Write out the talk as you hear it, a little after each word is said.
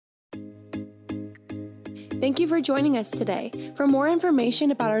Thank you for joining us today. For more information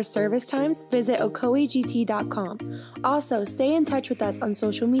about our service times, visit ocoegt.com. Also, stay in touch with us on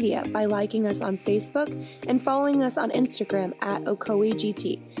social media by liking us on Facebook and following us on Instagram at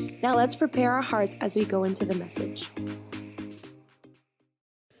ocoegt. Now let's prepare our hearts as we go into the message.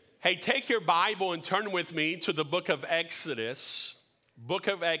 Hey, take your Bible and turn with me to the book of Exodus. Book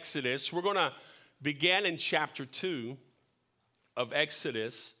of Exodus. We're going to begin in chapter 2 of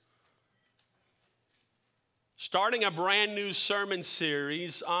Exodus, starting a brand new sermon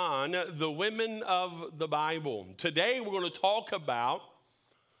series on the women of the Bible. Today we're going to talk about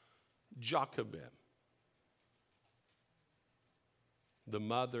Jochebed, the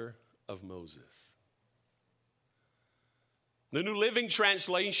mother of Moses. The New Living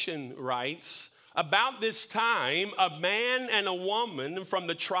Translation writes, about this time, a man and a woman from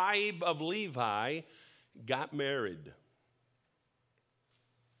the tribe of Levi got married.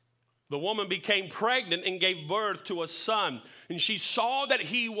 The woman became pregnant and gave birth to a son, and she saw that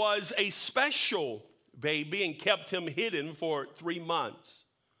he was a special baby and kept him hidden for 3 months.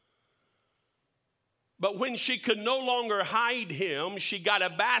 But when she could no longer hide him, she got a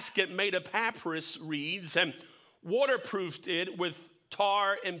basket made of papyrus reeds and waterproofed it with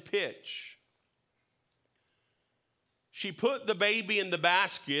tar and pitch. She put the baby in the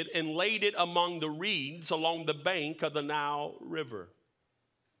basket and laid it among the reeds along the bank of the Nile River.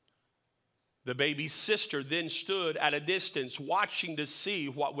 The baby's sister then stood at a distance, watching to see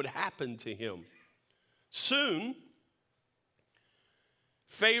what would happen to him. Soon,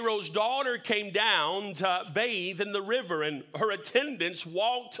 Pharaoh's daughter came down to bathe in the river, and her attendants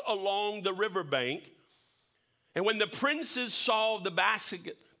walked along the riverbank. And when the princess saw the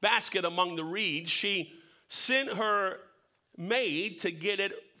basket among the reeds, she sent her maid to get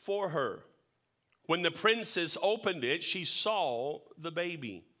it for her. When the princess opened it, she saw the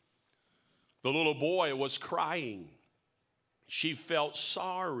baby. The little boy was crying. She felt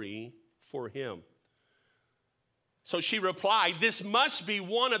sorry for him. So she replied, "This must be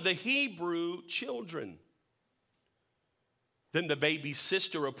one of the Hebrew children." Then the baby's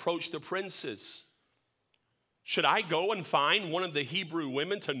sister approached the princess. "Should I go and find one of the Hebrew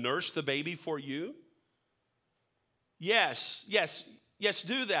women to nurse the baby for you?" Yes,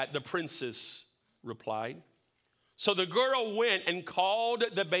 do that," the princess replied. So the girl went and called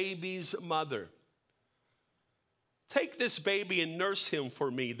the baby's mother. "Take this baby and nurse him for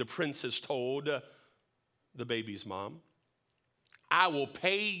me," the princess told the baby's mom. "I will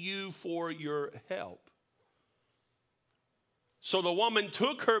pay you for your help." So the woman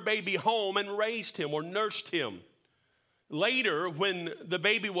took her baby home and raised him, or nursed him. Later, when the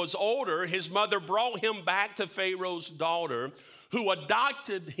baby was older, his mother brought him back to Pharaoh's daughter, who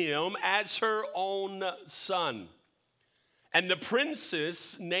adopted him as her own son. And the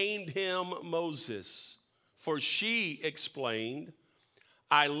princess named him Moses, for she explained,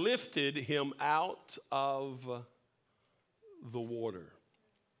 "I lifted him out of the water."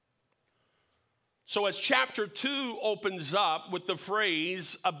 So as chapter 2 opens up with the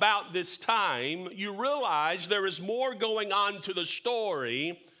phrase, "about this time," you realize there is more going on to the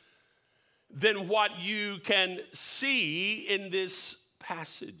story than what you can see in this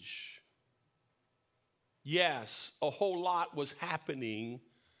passage. Yes, a whole lot was happening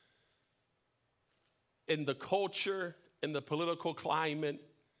in the culture, in the political climate,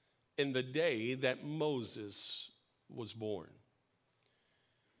 in the day that Moses was born.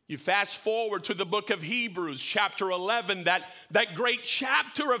 You fast forward to the book of Hebrews, chapter 11, that great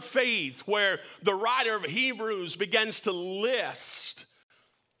chapter of faith where the writer of Hebrews begins to list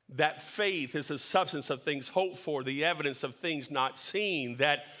that faith is the substance of things hoped for, the evidence of things not seen,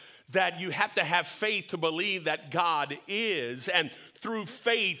 that you have to have faith to believe that God is. And through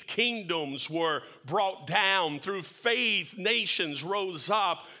faith, kingdoms were brought down. Through faith, nations rose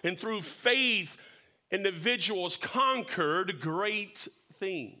up. And through faith, individuals conquered great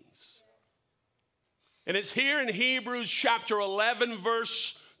things. And it's here in Hebrews chapter 11,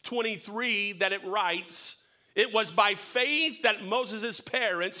 verse 23 that it writes, "It was by faith that Moses'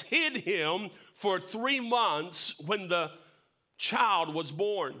 parents hid him for 3 months when the child was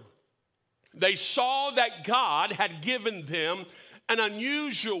born. They saw that God had given them an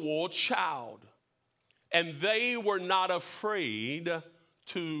unusual child, and they were not afraid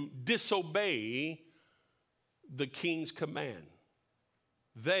to disobey the king's command."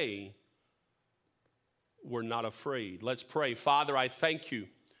 They were not afraid. Let's pray. Father, I thank you.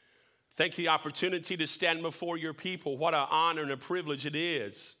 Thank you for the opportunity to stand before your people. What an honor and a privilege it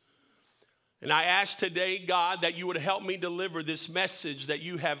is. And I ask today, God, that you would help me deliver this message that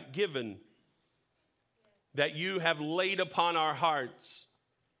you have given, that you have laid upon our hearts.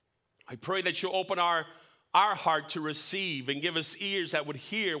 I pray that you open our our heart to receive and give us ears that would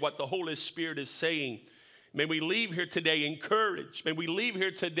hear what the Holy Spirit is saying. May we leave here today encouraged. May we leave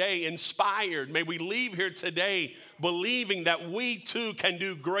here today inspired. May we leave here today believing that we too can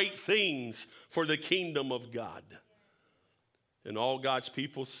do great things for the kingdom of God. And all God's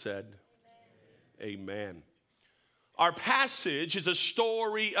people said, Amen. Our passage is a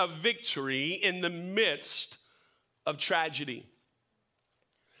story of victory in the midst of tragedy.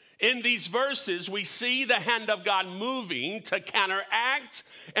 In these verses, we see the hand of God moving to counteract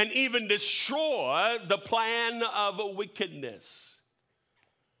and even destroy the plan of wickedness.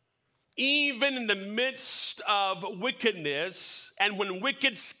 Even in the midst of wickedness, and when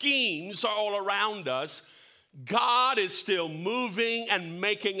wicked schemes are all around us, God is still moving and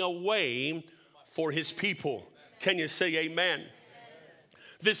making a way for his people. Can you say amen?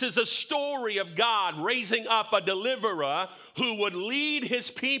 This is a story of God raising up a deliverer who would lead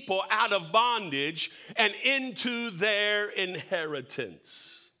his people out of bondage and into their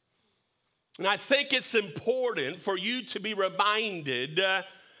inheritance. And I think it's important for you to be reminded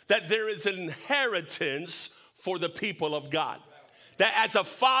that there is an inheritance for the people of God. That as a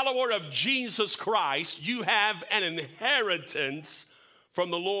follower of Jesus Christ, you have an inheritance from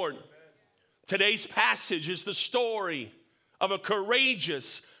the Lord. Today's passage is the story of a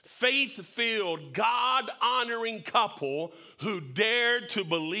courageous, faith-filled, God-honoring couple who dared to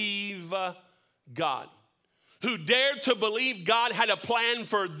believe God. Who dared to believe God had a plan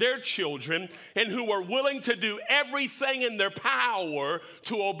for their children and who were willing to do everything in their power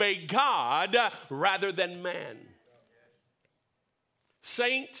to obey God rather than man.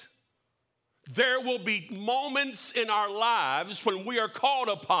 Saint, there will be moments in our lives when we are called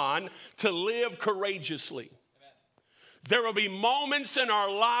upon to live courageously. There will be moments in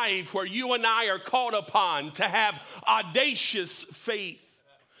our life where you and I are called upon to have audacious faith.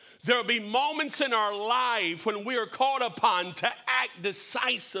 There will be moments in our life when we are called upon to act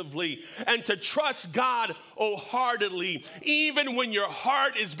decisively and to trust God wholeheartedly, even when your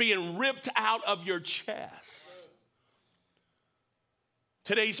heart is being ripped out of your chest.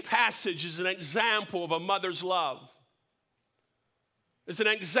 Today's passage is an example of a mother's love. It's an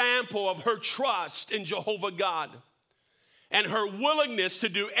example of her trust in Jehovah God and her willingness to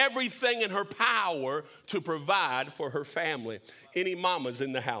do everything in her power to provide for her family. Any mamas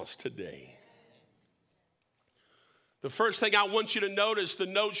in the house today? The first thing I want you to notice, the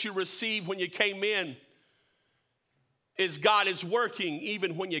notes you received when you came in, is God is working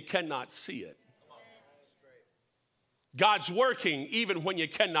even when you cannot see it. God's working even when you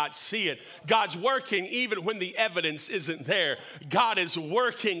cannot see it. God's working even when the evidence isn't there. God is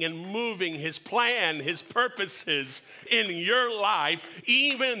working and moving his plan, his purposes in your life,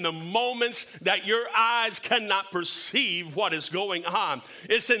 even in the moments that your eyes cannot perceive what is going on.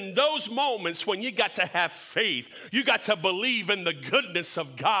 It's in those moments when you got to have faith. You got to believe in the goodness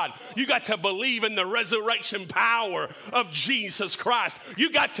of God. You got to believe in the resurrection power of Jesus Christ. You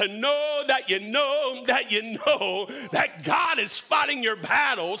got to know that you know that you know that God is fighting your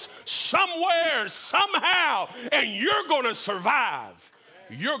battles somewhere, somehow, and you're going to survive.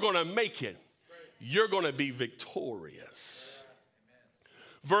 You're going to make it. You're going to be victorious.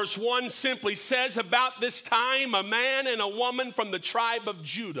 Verse 1 simply says, about this time, a man and a woman from the tribe of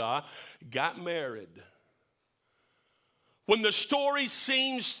Judah got married. When the story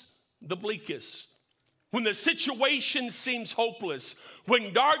seems the bleakest, when the situation seems hopeless,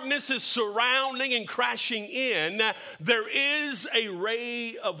 when darkness is surrounding and crashing in, there is a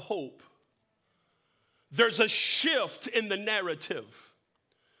ray of hope. There's a shift in the narrative.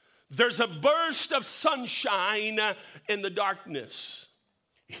 There's a burst of sunshine in the darkness.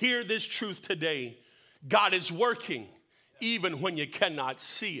 Hear this truth today. God is working even when you cannot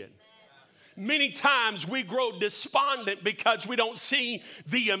see it. Many times we grow despondent because we don't see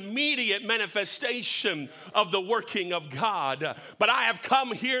the immediate manifestation of the working of God. But I have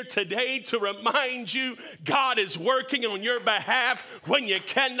come here today to remind you God is working on your behalf when you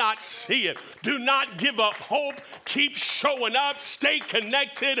cannot see it. Do not give up hope. Keep showing up. Stay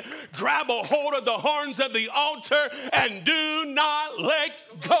connected. Grab a hold of the horns of the altar and do not let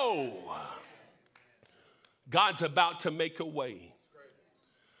go. God's about to make a way.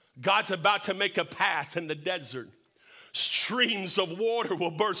 God's about to make a path in the desert. Streams of water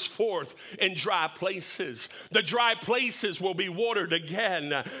will burst forth in dry places. The dry places will be watered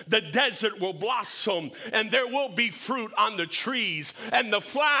again. The desert will blossom, and there will be fruit on the trees, and the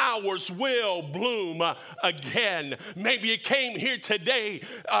flowers will bloom again. Maybe you came here today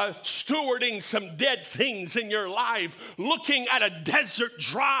stewarding some dead things in your life, looking at a desert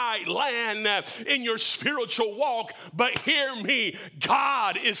dry land in your spiritual walk, but hear me,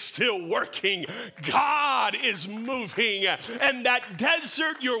 God is still working. God is moving. And that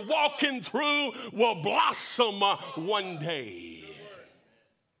desert you're walking through will blossom one day.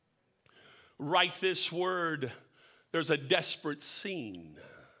 Write this word. There's a desperate scene.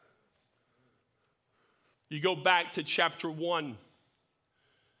 You go back to chapter 1,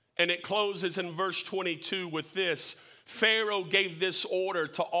 and it closes in verse 22 with this. Pharaoh gave this order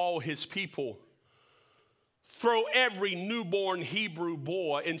to all his people. Throw every newborn Hebrew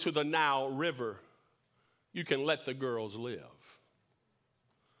boy into the Nile River. You can let the girls live.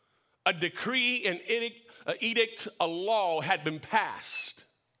 A decree, an edict, a law had been passed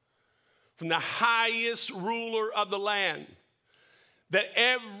from the highest ruler of the land that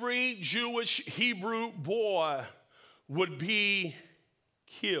every Jewish Hebrew boy would be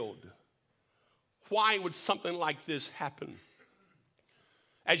killed. Why would something like this happen?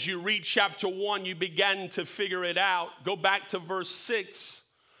 As you read chapter 1, you begin to figure it out. Go back to verse 6.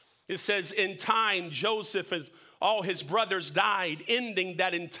 It says, in time, Joseph and all his brothers died, ending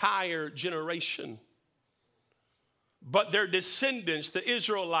that entire generation. But their descendants, the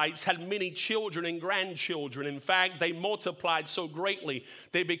Israelites, had many children and grandchildren. In fact, they multiplied so greatly,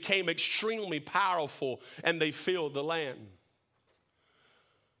 they became extremely powerful, and they filled the land.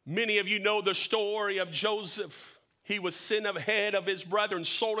 Many of you know the story of Joseph. He was sent ahead of his brethren,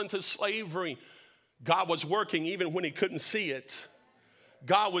 sold into slavery. God was working even when he couldn't see it.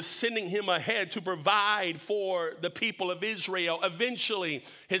 God was sending him ahead to provide for the people of Israel. Eventually,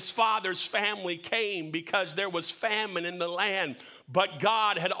 his father's family came because there was famine in the land. But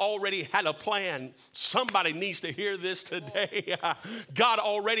God had already had a plan. Somebody needs to hear this today. God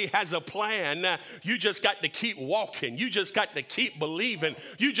already has a plan. You just got to keep walking. You just got to keep believing.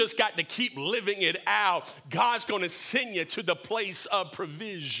 You just got to keep living it out. God's going to send you to the place of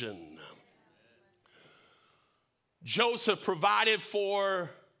provision. Joseph provided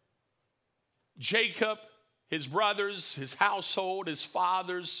for Jacob, his brothers, his household, his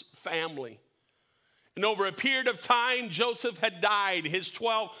father's family. And over a period of time, Joseph had died. His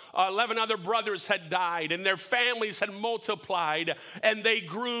 11 other brothers had died, and their families had multiplied, and they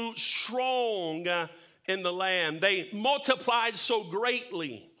grew strong in the land. They multiplied so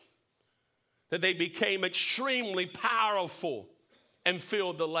greatly that they became extremely powerful and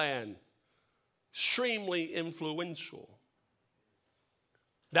filled the land. Extremely influential.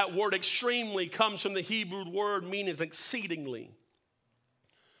 That word extremely comes from the Hebrew word meaning exceedingly.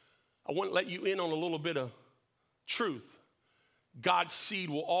 I want to let you in on a little bit of truth. God's seed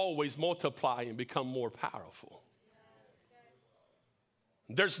will always multiply and become more powerful.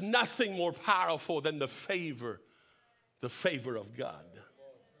 There's nothing more powerful than the favor of God.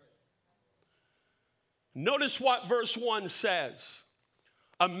 Notice what verse 1 says.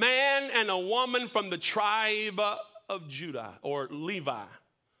 A man and a woman from the tribe of Judah, or Levi.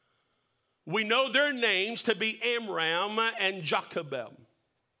 We know their names to be Amram and Jochebed.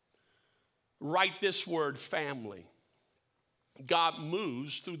 Write this word, family. God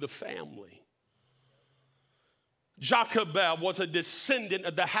moves through the family. Jochebed was a descendant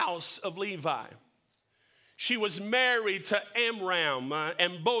of the house of Levi. She was married to Amram,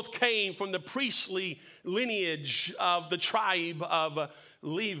 and both came from the priestly lineage of the tribe of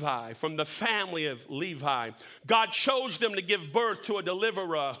Levi, from the family of Levi. God chose them to give birth to a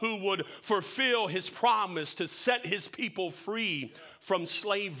deliverer who would fulfill his promise to set his people free from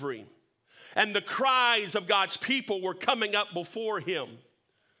slavery. And the cries of God's people were coming up before him.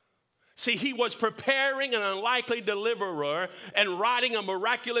 See, he was preparing an unlikely deliverer and writing a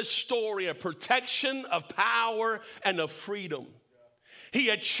miraculous story of protection, of power, and of freedom. He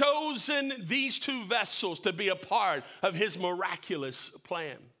had chosen these two vessels to be a part of his miraculous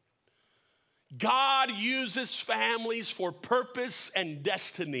plan. God uses families for purpose and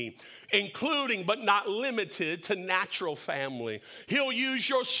destiny, including but not limited to natural family. He'll use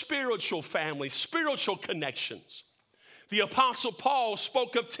your spiritual family, spiritual connections. The Apostle Paul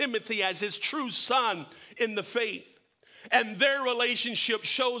spoke of Timothy as his true son in the faith. And their relationship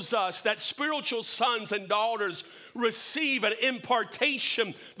shows us that spiritual sons and daughters receive an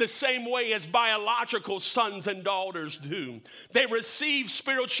impartation the same way as biological sons and daughters do. They receive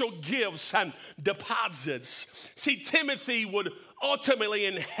spiritual gifts and deposits. See, Timothy would ultimately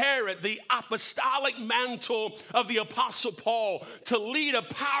inherit the apostolic mantle of the Apostle Paul to lead a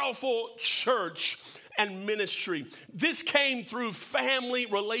powerful church and ministry. This came through family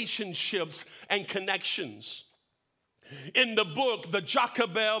relationships and connections. In the book, the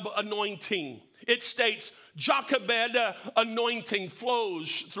Jochebed anointing, it states, Jochebed anointing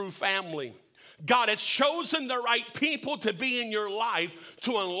flows through family. God has chosen the right people to be in your life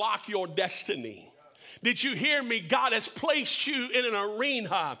to unlock your destiny. Did you hear me? God has placed you in an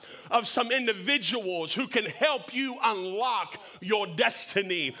arena of some individuals who can help you unlock your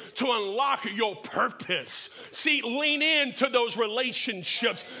destiny, to unlock your purpose. See, lean into those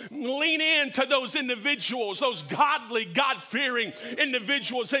relationships. Lean into those individuals, those godly, God-fearing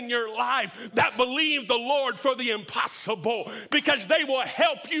individuals in your life that believe the Lord for the impossible, because they will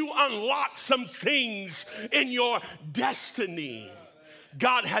help you unlock some things in your destiny.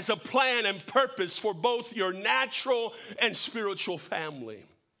 God has a plan and purpose for both your natural and spiritual family.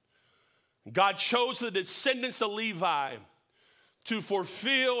 God chose the descendants of Levi to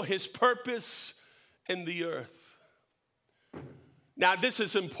fulfill his purpose in the earth. Now, this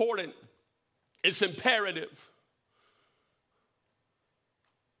is important. It's imperative.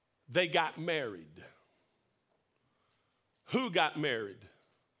 They got married. Who got married?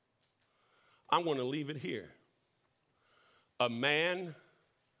 I'm going to leave it here. A man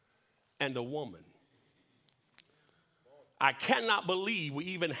and a woman. I cannot believe we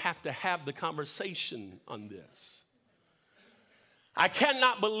even have to have the conversation on this. I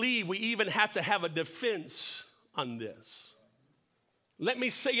cannot believe we even have to have a defense on this. Let me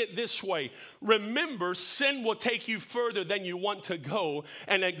say it this way. Remember, sin will take you further than you want to go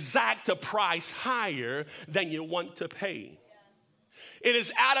and exact a price higher than you want to pay. It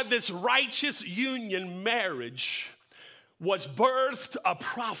is out of this righteous union, marriage, was birthed a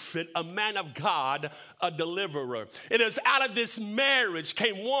prophet, a man of God, a deliverer. It is out of this marriage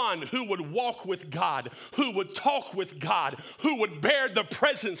came one who would walk with God, who would talk with God, who would bear the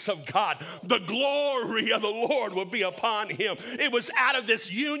presence of God. The glory of the Lord would be upon him. It was out of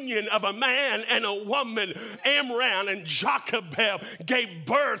this union of a man and a woman, Amram and Jochebed gave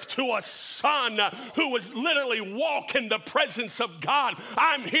birth to a son who was literally walking the presence of God.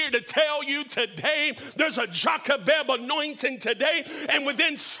 I'm here to tell you today, there's a Jochebed anointing today, and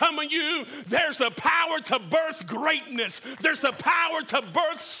within some of you, there's the power to birth greatness. There's the power to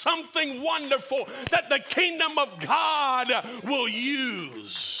birth something wonderful that the kingdom of God will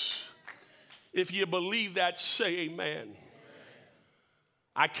use. If you believe that, say amen.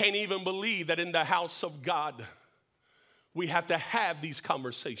 I can't even believe that in the house of God, we have to have these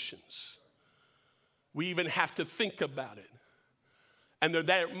conversations. We even have to think about it. And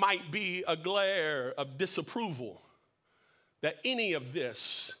there might be a glare of disapproval that any of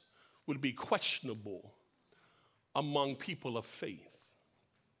this would be questionable among people of faith.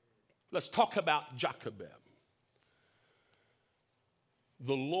 Let's talk about Jochebed.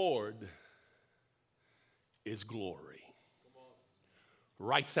 The Lord is glory.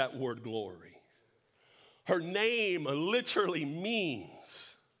 Write that word glory. Her name literally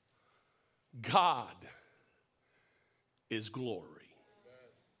means God is glory.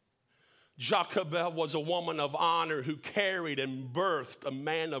 Jochebed was a woman of honor who carried and birthed a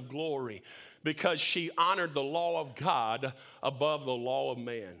man of glory because she honored the law of God above the law of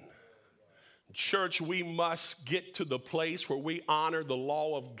man. Church, we must get to the place where we honor the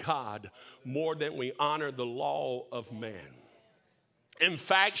law of God more than we honor the law of man. In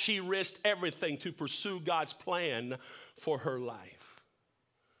fact, she risked everything to pursue God's plan for her life.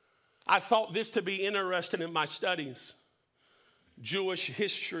 I thought this to be interesting in my studies. Jewish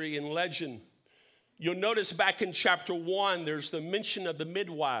history and legend. You'll notice back in chapter 1, there's the mention of the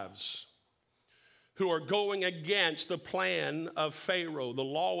midwives who are going against the plan of Pharaoh, the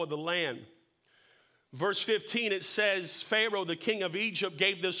law of the land. Verse 15, it says, Pharaoh, the king of Egypt,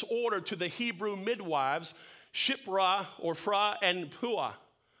 gave this order to the Hebrew midwives, Shiphrah, Orphra, and Puah.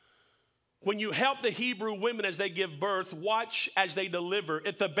 When you help the Hebrew women as they give birth, watch as they deliver.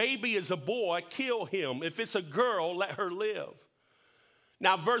 If the baby is a boy, kill him. If it's a girl, let her live.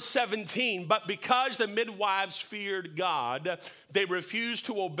 Now, verse 17, but because the midwives feared God, they refused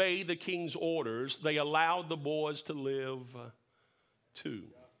to obey the king's orders. They allowed the boys to live too.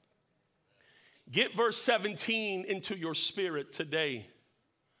 Get verse 17 into your spirit today.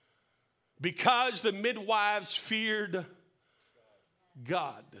 Because the midwives feared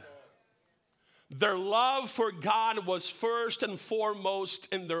God. Their love for God was first and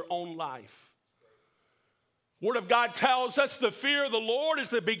foremost in their own life. Word of God tells us the fear of the Lord is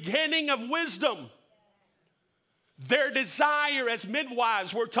the beginning of wisdom. Their desire as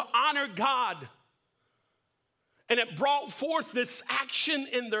midwives were to honor God And it brought forth this action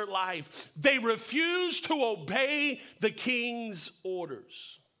in their life. They refused to obey the king's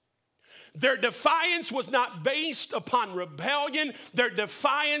orders. Their defiance was not based upon rebellion. Their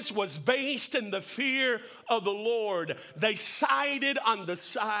defiance was based in the fear of the Lord. They sided on the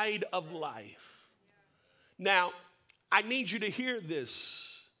side of life. Now, I need you to hear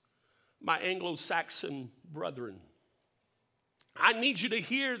this, my Anglo-Saxon brethren. I need you to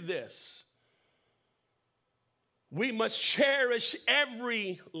hear this. We must cherish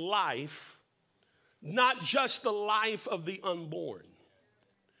every life, not just the life of the unborn.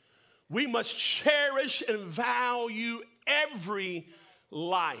 We must cherish and value every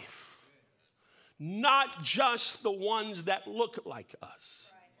life, not just the ones that look like us.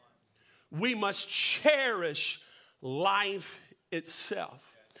 We must cherish life itself.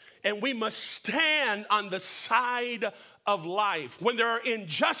 And we must stand on the side of life. When there are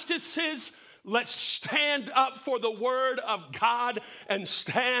injustices, let's stand up for the word of God and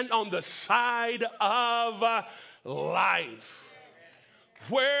stand on the side of life.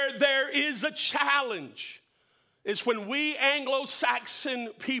 Where there is a challenge is when we Anglo-Saxon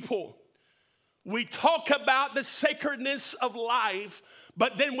people, we talk about the sacredness of life,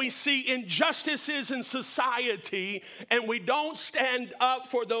 but then we see injustices in society and we don't stand up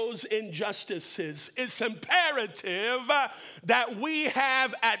for those injustices. It's imperative that we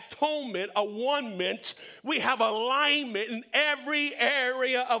have atonement, we have alignment in every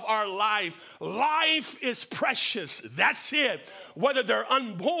area of our life. Life is precious. That's it. Whether they're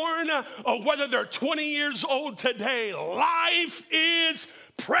unborn or whether they're 20 years old today, life is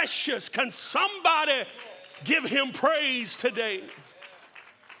precious. Can somebody give him praise today?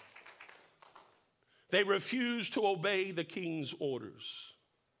 They refused to obey the king's orders.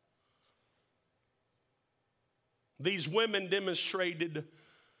 These women demonstrated,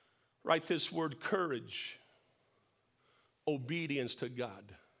 write this word, courage, obedience to God.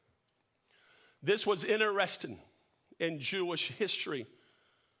 This was interesting in Jewish history.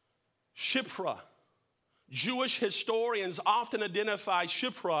 Shiphrah. Jewish historians often identify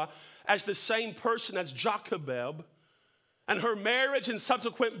Shiphrah as the same person as Jochebed, and her marriage and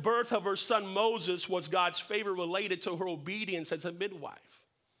subsequent birth of her son Moses was God's favor related to her obedience as a midwife.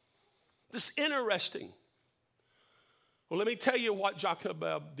 This is interesting. Well, let me tell you what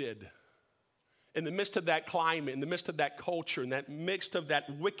Jochebed did. In the midst of that climate, in the midst of that culture, in the midst of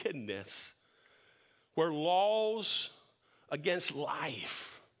that wickedness, where laws against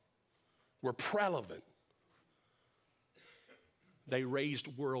life were prevalent, they raised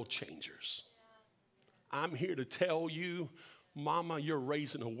world changers. I'm here to tell you, Mama, you're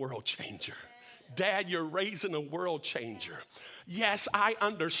raising a world changer. Dad, you're raising a world changer. Yes, I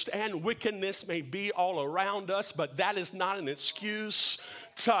understand wickedness may be all around us, but that is not an excuse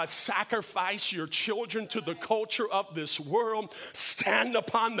to sacrifice your children to the culture of this world. Stand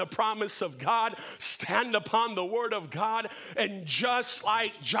upon the promise of God. Stand upon the word of God. And just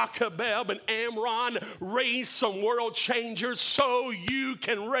like Jochebed and Amram raised some world changers, so you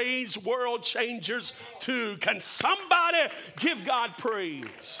can raise world changers too. Can somebody give God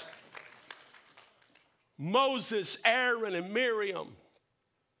praise? Moses, Aaron, and Miriam,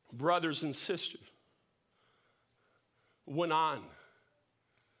 brothers and sisters, went on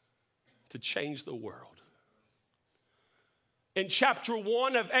to change the world. In chapter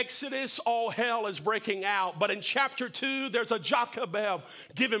 1 of Exodus, all hell is breaking out. But in chapter 2, there's a Jochebed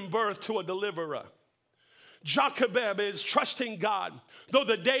giving birth to a deliverer. Jochebed is trusting God. Though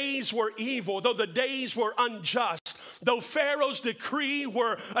the days were evil, though the days were unjust, though Pharaoh's decree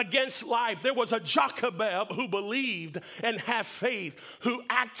were against life, there was a Jochebed who believed and had faith, who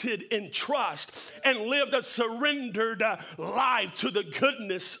acted in trust and lived a surrendered life to the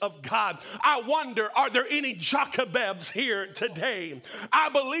goodness of God. I wonder, are there any Jochebeds here today? I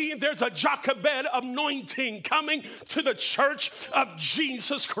believe there's a Jochebed anointing coming to the church of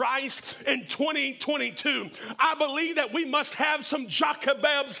Jesus Christ in 2022. I believe that we must have some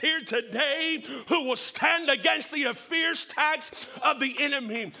Jochebeds here today who will stand against the fierce attacks of the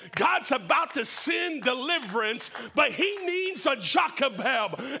enemy. God's about to send deliverance, but he needs a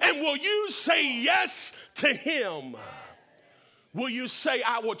Jochebed. And will you say yes to him? Will you say,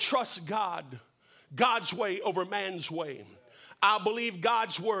 I will trust God, God's way over man's way? I'll believe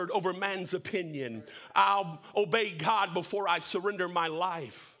God's word over man's opinion. I'll obey God before I surrender my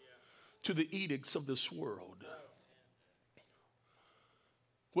life to the edicts of this world.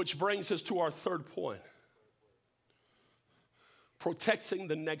 Which brings us to our third point. Protecting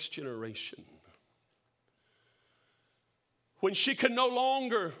the next generation. When she could no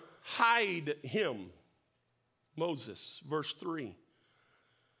longer hide him, Moses, verse 3,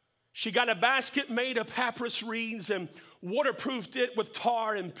 She got a basket made of papyrus reeds and waterproofed it with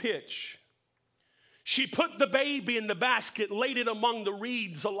tar and pitch. She put the baby in the basket, laid it among the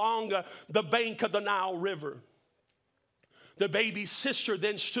reeds along the bank of the Nile River. The baby's sister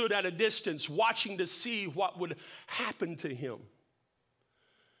then stood at a distance, watching to see what would happen to him.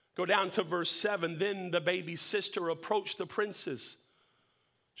 Go down to verse 7. Then the baby's sister approached the princess.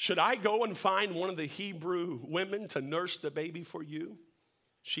 Should I go and find one of the Hebrew women to nurse the baby for you?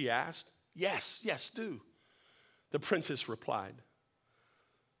 She asked. Yes, do. The princess replied.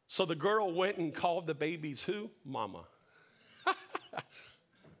 So the girl went and called the baby's who? Mama.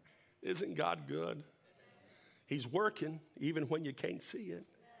 Isn't God good? He's working even when you can't see it.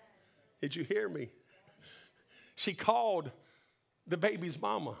 Did you hear me? She called the baby's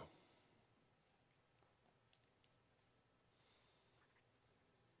mama.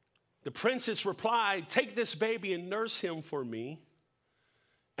 The princess replied, take this baby and nurse him for me,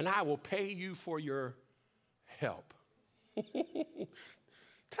 and I will pay you for your help.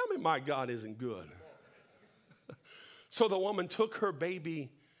 Tell me my God isn't good. So the woman took her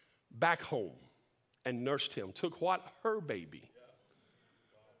baby back home and nursed him. Took what? Her baby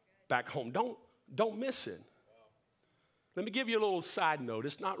back home. Don't miss it. Let me give you a little side note.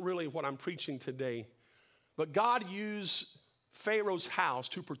 It's not really what I'm preaching today, but God used Pharaoh's house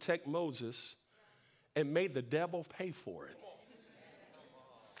to protect Moses and made the devil pay for it.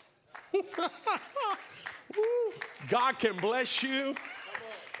 God can bless you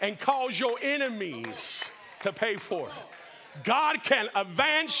and cause your enemies to pay for it. God can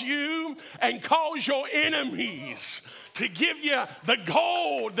advance you and cause your enemies to give you the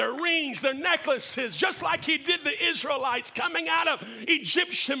gold, the rings, the necklaces, just like he did the Israelites coming out of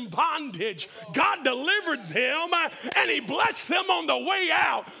Egyptian bondage. God delivered them and he blessed them on the way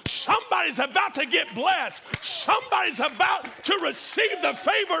out. Somebody's about to get blessed. Somebody's about to receive the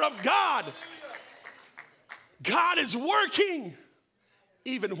favor of God. God is working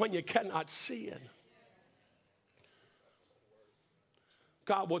even when you cannot see it.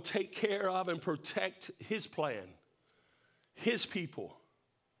 God will take care of and protect his plan, his people.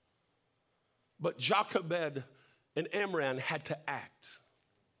 But Jochebed and Amram had to act.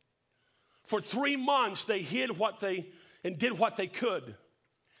 For 3 months, they hid and did what they could.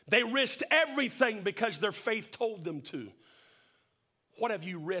 They risked everything because their faith told them to. What have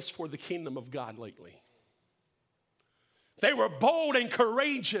you risked for the kingdom of God lately? They were bold and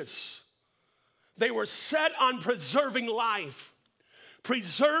courageous. They were set on preserving life,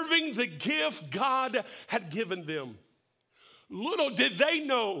 preserving the gift God had given them. Little did they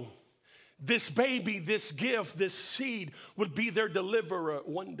know this baby, this gift, this seed would be their deliverer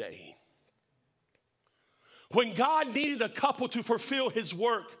one day. When God needed a couple to fulfill his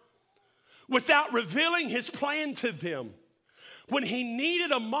work without revealing his plan to them, when he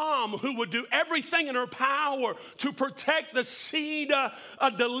needed a mom who would do everything in her power to protect the seed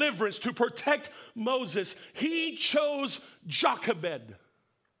of deliverance, to protect Moses, he chose Jochebed.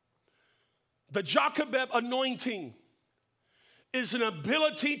 The Jochebed anointing is an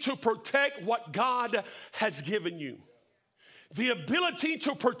ability to protect what God has given you. The ability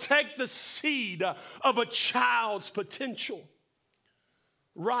to protect the seed of a child's potential.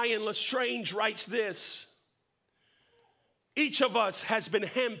 Ryan Lestrange writes this: each of us has been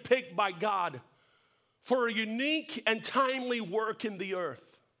handpicked by God for a unique and timely work in the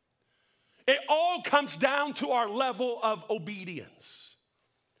earth. It all comes down to our level of obedience.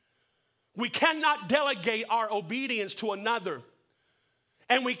 We cannot delegate our obedience to another.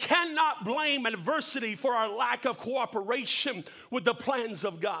 And we cannot blame adversity for our lack of cooperation with the plans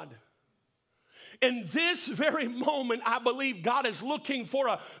of God. In this very moment, I believe God is looking for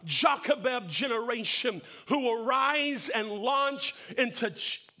a Jochebed generation who will rise and launch into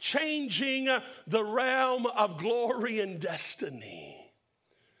changing the realm of glory and destiny.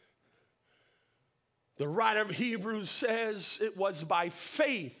 The writer of Hebrews says it was by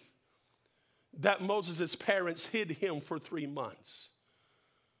faith that Moses' parents hid him for 3 months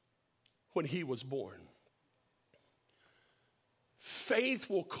when he was born. Faith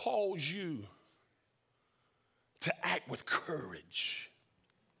will cause you to act with courage.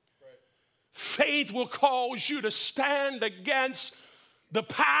 Right. Faith will cause you to stand against the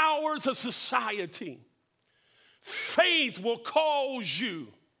powers of society. Faith will cause you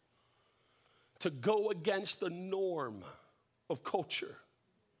to go against the norm of culture.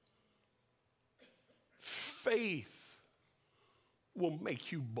 Faith will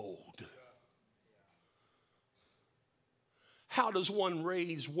make you bold. How does one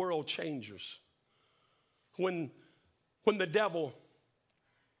raise world changers? When the devil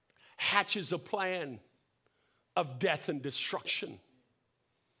hatches a plan of death and destruction,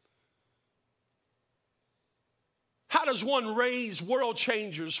 How does one raise world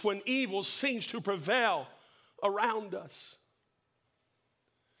changers when evil seems to prevail around us?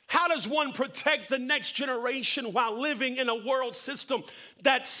 How does one protect the next generation while living in a world system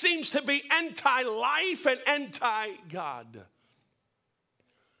that seems to be anti-life and anti-God?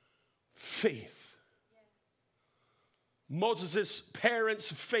 Faith. Moses' parents'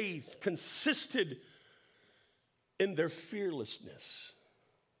 faith consisted in their fearlessness.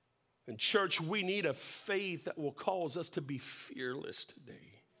 And church, we need a faith that will cause us to be fearless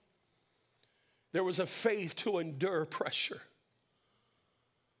today. There was a faith to endure pressure.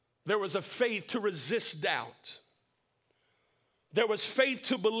 There was a faith to resist doubt. There was faith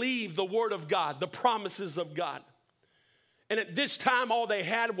to believe the word of God, the promises of God. And at this time, all they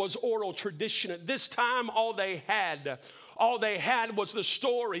had was oral tradition. At this time, all they had was the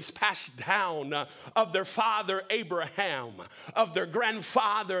stories passed down of their father Abraham, of their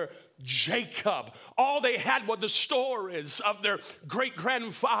grandfather Jacob. All they had were the stories of their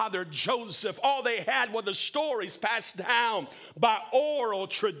great-grandfather Joseph. All they had were the stories passed down by oral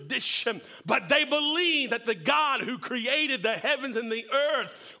tradition. But they believed that the God who created the heavens and the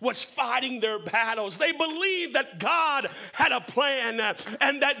earth was fighting their battles. They believed that God had a plan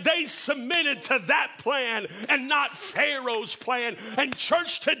and that they submitted to that plan and not Pharaoh's plan. And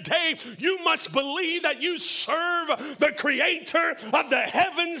church, today you must believe that you serve the creator of the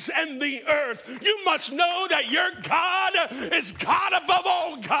heavens and the earth. You must know that your God is God above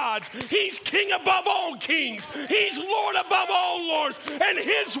all gods. He's king above all kings. He's Lord above all lords. And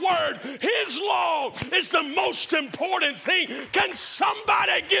his word, his law is the most important thing. Can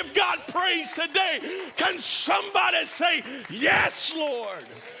somebody give God praise today? Can somebody say, yes, Lord?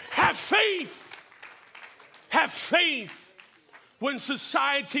 Have faith. Have faith when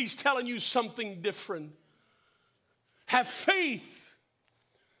society's telling you something different. Have faith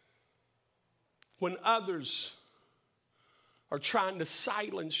when others are trying to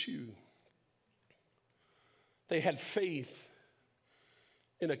silence you. They had faith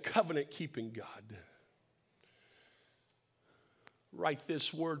in a covenant-keeping God. Write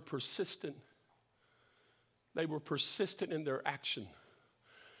this word, persistent. They were persistent in their action.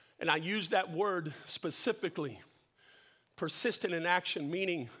 And I use that word specifically, persistent in action,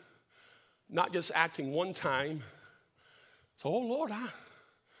 meaning not just acting one time. So, oh Lord,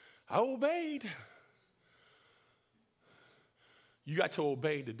 I obeyed. You got to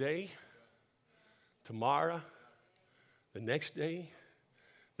obey today, tomorrow, the next day,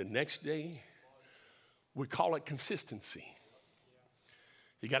 the next day. We call it consistency.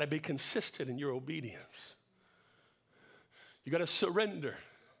 You got to be consistent in your obedience. You got to surrender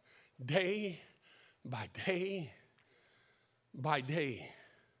day by day by day.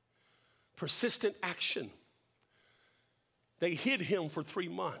 Persistent action. They hid him for 3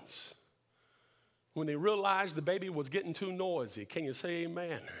 months. When they realized the baby was getting too noisy, can you say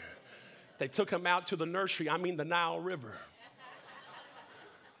amen? They took him out to the nursery, the Nile River.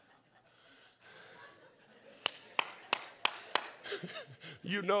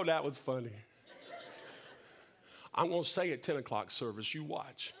 You know that was funny. I'm going to say at 10 o'clock service, you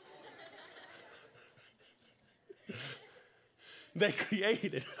watch. They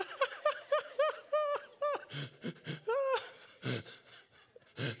created.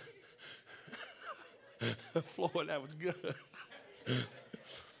 Floyd, that was good.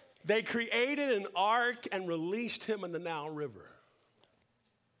 They created an ark and released him in the Nile River.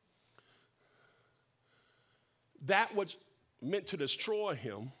 That which meant to destroy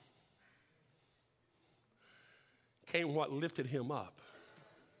him came what lifted him up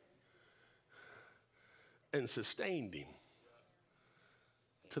and sustained him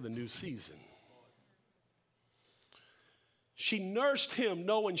to the new season. She nursed him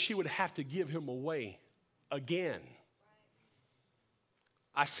knowing she would have to give him away again.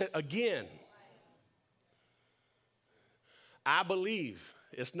 I said again. I believe,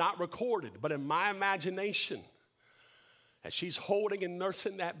 it's not recorded, but in my imagination, as she's holding and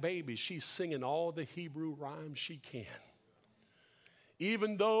nursing that baby, she's singing all the Hebrew rhymes she can.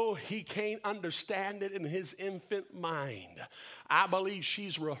 Even though he can't understand it in his infant mind, I believe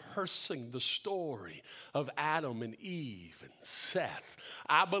she's rehearsing the story of Adam and Eve and Seth.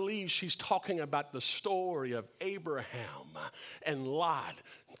 I believe she's talking about the story of Abraham and Lot,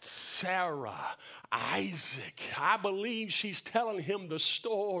 Sarah, Isaac. I believe she's telling him the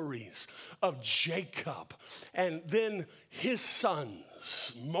stories of Jacob and then his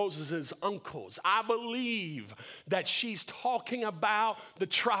sons, Moses' uncles. I believe that she's talking about the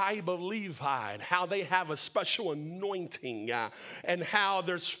tribe of Levi and how they have a special anointing and how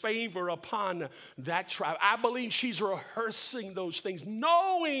there's favor upon that tribe. I believe she's rehearsing those things,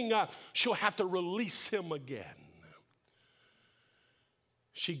 knowing she'll have to release him again.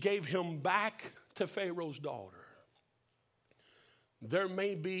 She gave him back to Pharaoh's daughter. There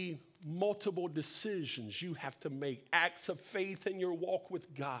may be multiple decisions you have to make, acts of faith in your walk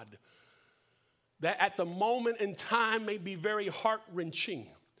with God, that at the moment in time may be very heart-wrenching,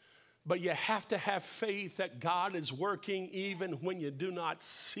 but you have to have faith that God is working even when you do not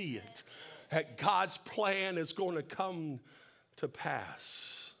see it, that God's plan is going to come to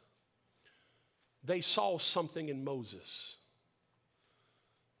pass. They saw something in Moses.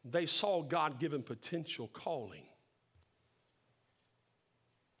 They saw God-given potential calling.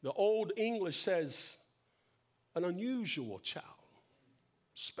 The Old English says an unusual child,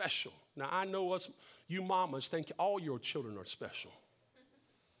 special. Now, I know us, you mamas, think all your children are special.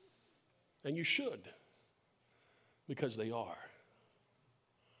 And you should, because they are.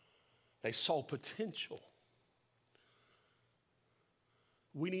 They saw potential.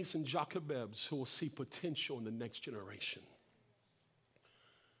 We need some Jochebeds who will see potential in the next generation.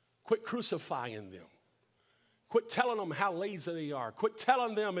 Quit crucifying them. Quit telling them how lazy they are. Quit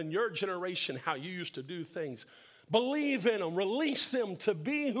telling them in your generation how you used to do things. Believe in them. Release them to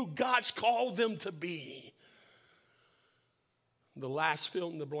be who God's called them to be. The last fill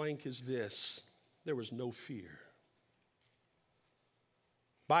in the blank is this: there was no fear.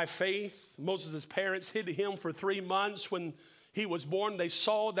 By faith, Moses' parents hid him for 3 months. When he was born, they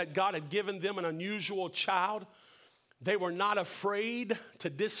saw that God had given them an unusual child. They were not afraid to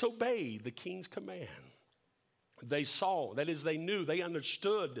disobey the king's command. They saw, that is, they knew, they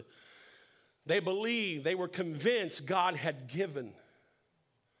understood, they believed, they were convinced God had given.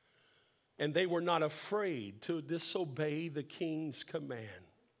 And they were not afraid to disobey the king's command.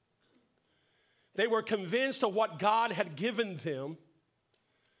 They were convinced of what God had given them.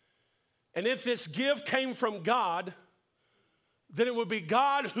 And if this gift came from God, then it would be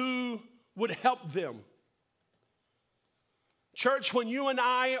God who would help them. Church, when you and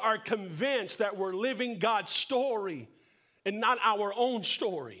I are convinced that we're living God's story and not our own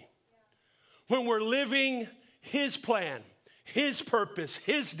story, when we're living His plan, His purpose,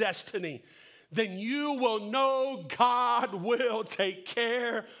 His destiny, then you will know God will take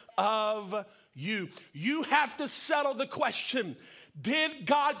care of you. You have to settle the question: did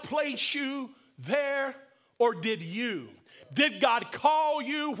God place you there, or did you? Did God call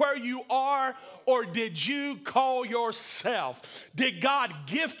you where you are, or did you call yourself? Did God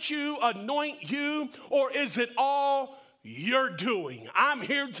gift you, anoint you, or is it all you're doing? I'm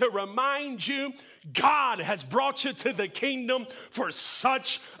here to remind you, God has brought you to the kingdom for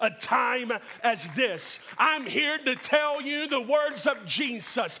such a time as this. I'm here to tell you the words of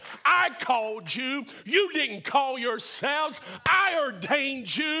Jesus. I called you. You didn't call yourselves. I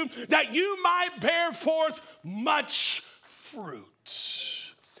ordained you that you might bear forth much fruit.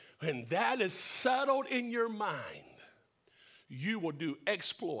 When that is settled in your mind, you will do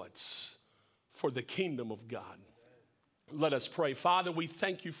exploits for the kingdom of God. Let us pray. Father, we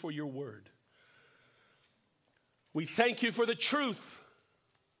thank you for your word. We thank you for the truth,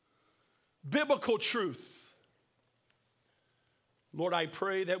 biblical truth. Lord, I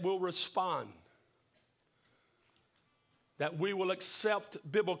pray that we'll respond, that we will accept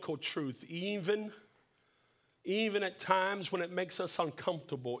biblical truth, even at times when it makes us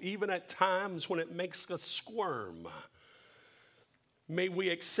uncomfortable, even at times when it makes us squirm. May we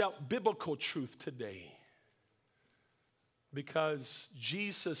accept biblical truth today, because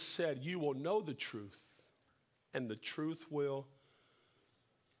Jesus said, you will know the truth, and the truth will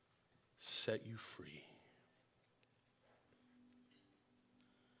set you free.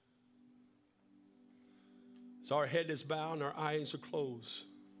 As our head is bowed and our eyes are closed,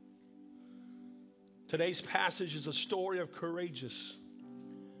 today's passage is a story of courageous,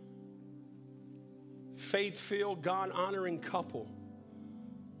 faith-filled, God-honoring couple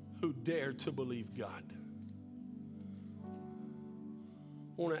who dared to believe God.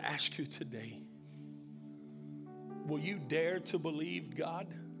 I want to ask you today, will you dare to believe God?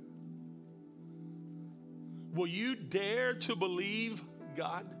 Will you dare to believe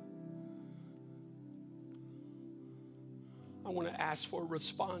God? I want to ask for a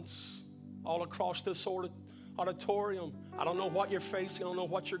response all across this auditorium. I don't know what you're facing. I don't know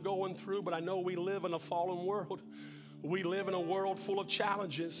what you're going through, but I know we live in a fallen world. We live in a world full of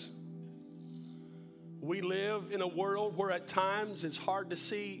challenges. We live in a world where at times it's hard to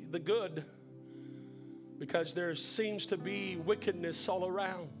see the good because there seems to be wickedness all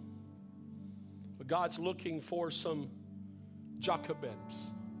around. But God's looking for some Jochebeds,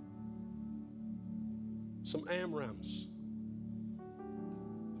 some Amrams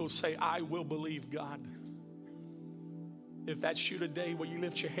who'll say, I will believe God. If that's you today, will you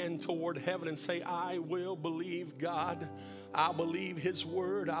lift your hand toward heaven and say, I will believe God. I'll believe his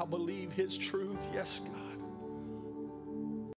word. I'll believe his truth. Yes, God.